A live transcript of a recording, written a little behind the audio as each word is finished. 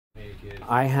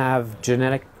I have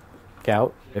genetic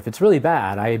gout. If it's really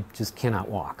bad, I just cannot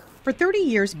walk. For 30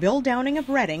 years, Bill Downing of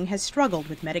Reading has struggled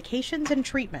with medications and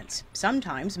treatments.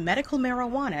 Sometimes medical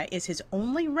marijuana is his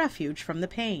only refuge from the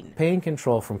pain. Pain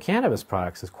control from cannabis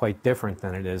products is quite different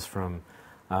than it is from,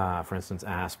 for instance,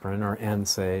 aspirin or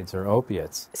NSAIDs or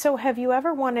opiates. So have you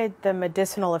ever wanted the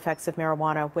medicinal effects of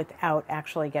marijuana without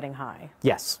actually getting high?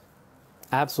 Yes,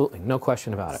 absolutely, no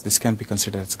question about it. This can be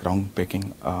considered as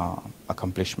groundbreaking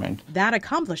accomplishment. That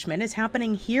accomplishment is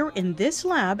happening here in this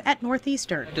lab at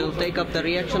Northeastern. To take up the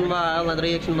reaction vial, and the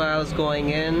reaction vial is going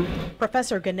in.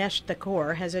 Professor Ganesh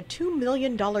Thakur has a $2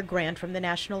 million grant from the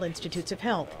National Institutes of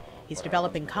Health. He's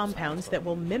developing compounds that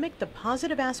will mimic the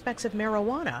positive aspects of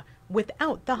marijuana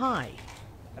without the high.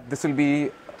 This will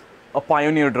be a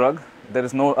pioneer drug. There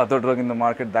is no other drug in the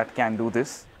market that can do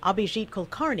this. Abhijit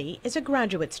Kulkarni is a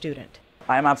graduate student.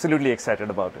 I am absolutely excited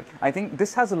about it. I think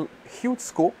this has a huge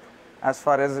scope as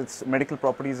far as its medical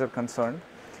properties are concerned,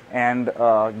 and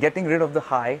getting rid of the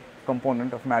high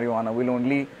component of marijuana will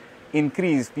only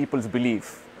increase people's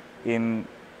belief in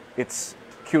its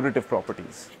curative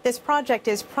properties. This project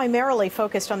is primarily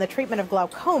focused on the treatment of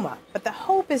glaucoma, but the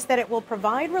hope is that it will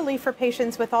provide relief for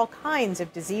patients with all kinds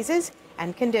of diseases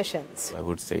and conditions. I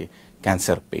would say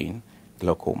cancer, pain,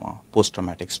 glaucoma,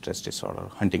 post-traumatic stress disorder,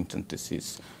 Huntington's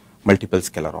disease, multiple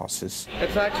sclerosis.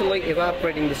 It's actually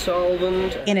evaporating the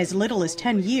solvent. In as little as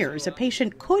 10 years, a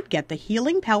patient could get the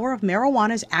healing power of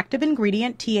marijuana's active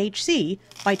ingredient THC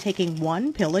by taking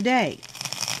 1 pill a day.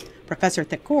 Professor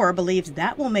Thakur believes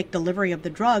that will make delivery of the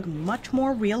drug much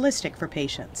more realistic for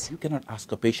patients. You cannot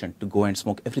ask a patient to go and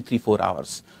smoke every 3-4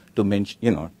 hours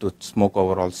to smoke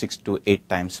overall 6 to 8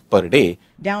 times per day.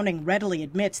 Downing readily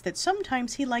admits that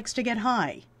sometimes he likes to get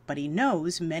high, but he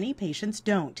knows many patients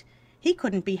don't. He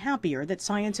couldn't be happier that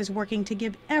science is working to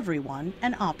give everyone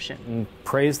an option. And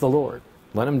praise the Lord.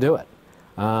 Let him do it.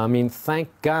 Thank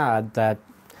God that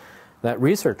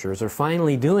researchers are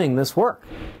finally doing this work.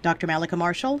 Dr. Mallika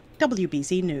Marshall,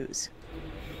 WBZ News.